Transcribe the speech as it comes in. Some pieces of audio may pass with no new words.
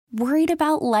Worried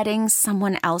about letting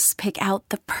someone else pick out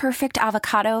the perfect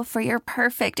avocado for your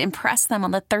perfect impress them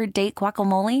on the third date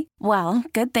guacamole? Well,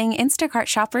 good thing Instacart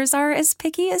shoppers are as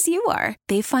picky as you are.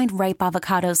 They find ripe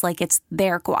avocados like it's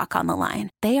their guac on the line.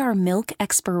 They are milk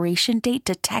expiration date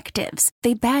detectives.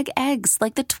 They bag eggs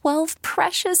like the 12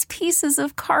 precious pieces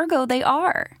of cargo they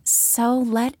are. So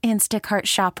let Instacart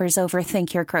shoppers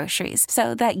overthink your groceries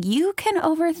so that you can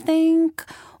overthink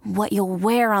what you'll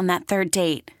wear on that third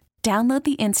date. Download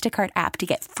the Instacart app to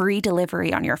get free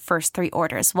delivery on your first 3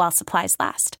 orders while supplies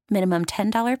last. Minimum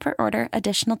 $10 per order.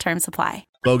 Additional terms apply.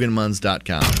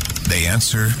 BoganMunz.com. They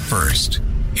answer first,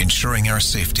 ensuring our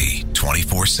safety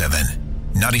 24/7.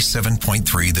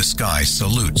 97.3 The Sky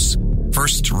salutes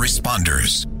first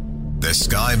responders. The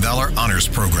SKY Valor Honors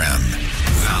Program.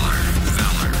 Valor.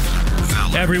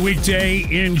 Every weekday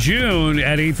in June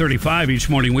at 8:35 each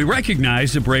morning, we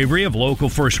recognize the bravery of local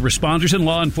first responders and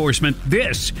law enforcement.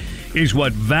 This is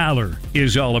what Valor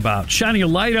is all about. Shining a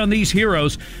light on these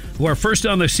heroes who are first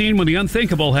on the scene when the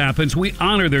unthinkable happens. We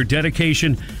honor their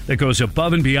dedication that goes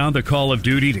above and beyond the call of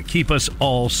duty to keep us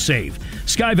all safe.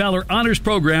 SKY Valor Honors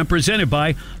Program presented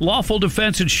by Lawful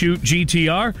Defense and Shoot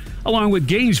GTR, along with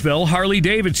Gainesville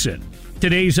Harley-Davidson.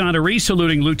 Today's honoree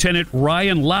saluting Lieutenant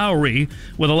Ryan Lowery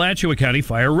with Alachua County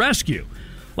Fire Rescue.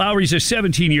 Lowery's a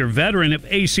 17-year veteran of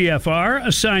ACFR,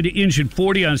 assigned to Engine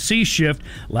 40 on C shift.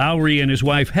 Lowery and his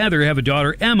wife Heather have a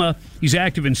daughter, Emma. He's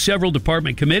active in several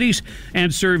department committees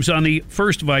and serves on the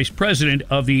first vice president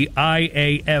of the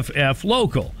IAFF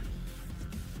local.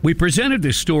 We presented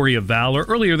this story of valor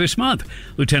earlier this month.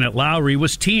 Lieutenant Lowery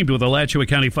was teamed with Alachua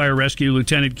County Fire Rescue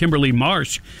Lieutenant Kimberly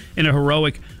Marsh in a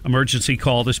heroic emergency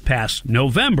call this past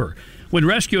November, when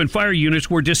rescue and fire units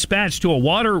were dispatched to a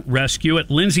water rescue at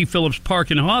Lindsay Phillips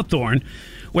Park in Hawthorne,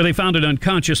 where they found an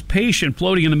unconscious patient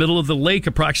floating in the middle of the lake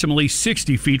approximately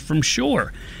 60 feet from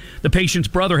shore. The patient's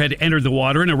brother had entered the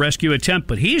water in a rescue attempt,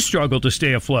 but he struggled to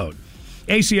stay afloat.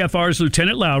 ACFR's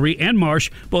Lieutenant Lowery and Marsh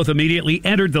both immediately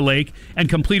entered the lake and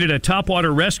completed a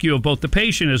topwater rescue of both the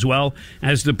patient as well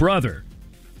as the brother.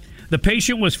 The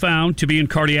patient was found to be in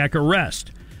cardiac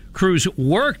arrest. Crews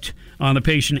worked on the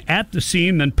patient at the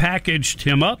scene, then packaged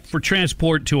him up for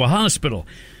transport to a hospital.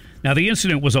 Now, the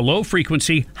incident was a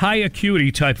low-frequency,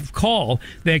 high-acuity type of call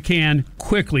that can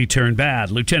quickly turn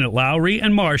bad. Lieutenant Lowery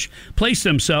and Marsh placed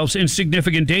themselves in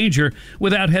significant danger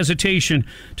without hesitation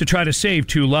to try to save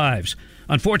 2 lives.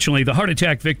 Unfortunately, the heart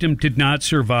attack victim did not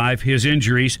survive his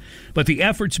injuries, but the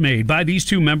efforts made by these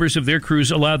 2 members of their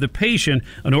crews allowed the patient,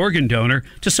 an organ donor,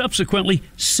 to subsequently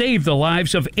save the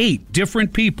lives of 8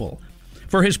 different people.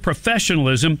 For his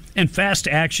professionalism and fast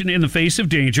action in the face of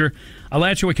danger,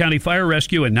 Alachua County Fire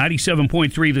Rescue and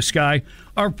 97.3 The Sky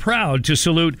are proud to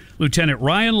salute Lieutenant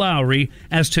Ryan Lowery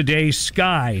as today's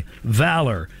SKY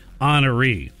Valor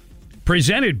honoree.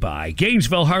 Presented by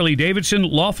Gainesville Harley-Davidson,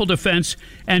 Lawful Defense,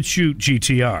 and Shoot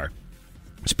GTR.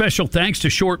 Special thanks to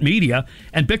Short Media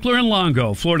and Bickler &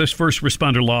 Longo, Florida's first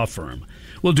responder law firm.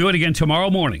 We'll do it again tomorrow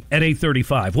morning at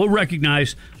 8:35. We'll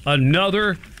recognize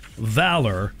another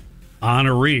Valor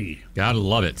honoree. Gotta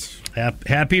love it.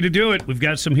 Happy to do it. We've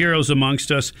got some heroes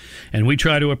amongst us, and we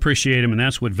try to appreciate them, and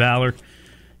that's what Valor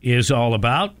is all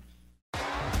about.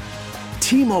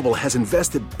 T-Mobile has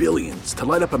invested billions to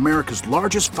light up America's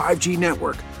largest 5G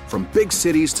network, from big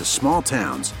cities to small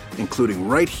towns, including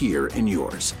right here in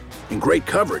yours. And great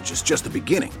coverage is just the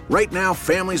beginning. Right now,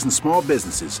 families and small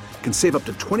businesses can save up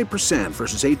to 20%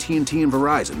 versus AT&T and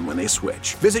Verizon when they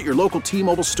switch. Visit your local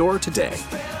T-Mobile store today.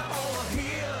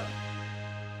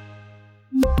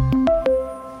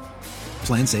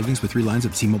 Plan savings with 3 lines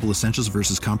of T-Mobile Essentials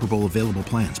versus comparable available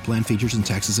plans. Plan features and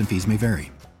taxes and fees may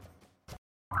vary.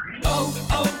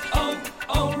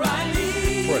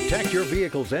 O'Reilly. Protect your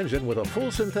vehicle's engine with a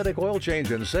full synthetic oil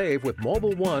change and save with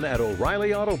Mobile One at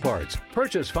O'Reilly Auto Parts.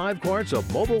 Purchase 5 quarts of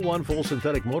Mobile One full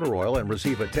synthetic motor oil and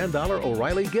receive a $10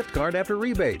 O'Reilly gift card after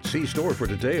rebate. See store for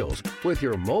details. With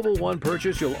your Mobile One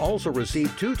purchase, you'll also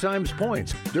receive 2 times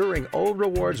points during O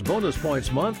Rewards Bonus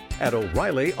Points Month at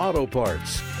O'Reilly Auto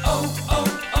Parts.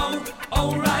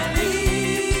 O'Reilly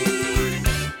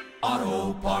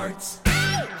Auto Parts.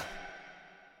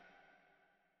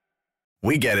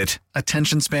 We get it.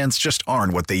 Attention spans just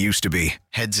aren't what they used to be.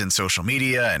 Heads in social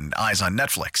media and eyes on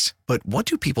Netflix. But what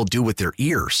do people do with their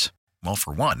ears? Well,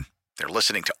 for one, they're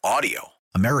listening to audio.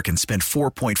 Americans spend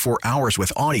 4.4 hours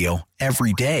with audio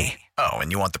every day. Oh,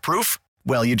 and you want the proof?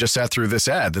 Well, you just sat through this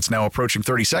ad that's now approaching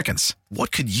 30 seconds.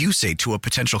 What could you say to a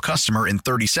potential customer in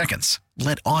 30 seconds?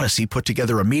 Let Odyssey put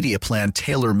together a media plan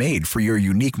tailor-made for your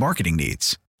unique marketing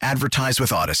needs. Advertise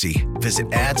with Odyssey.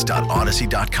 Visit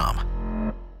ads.odyssey.com.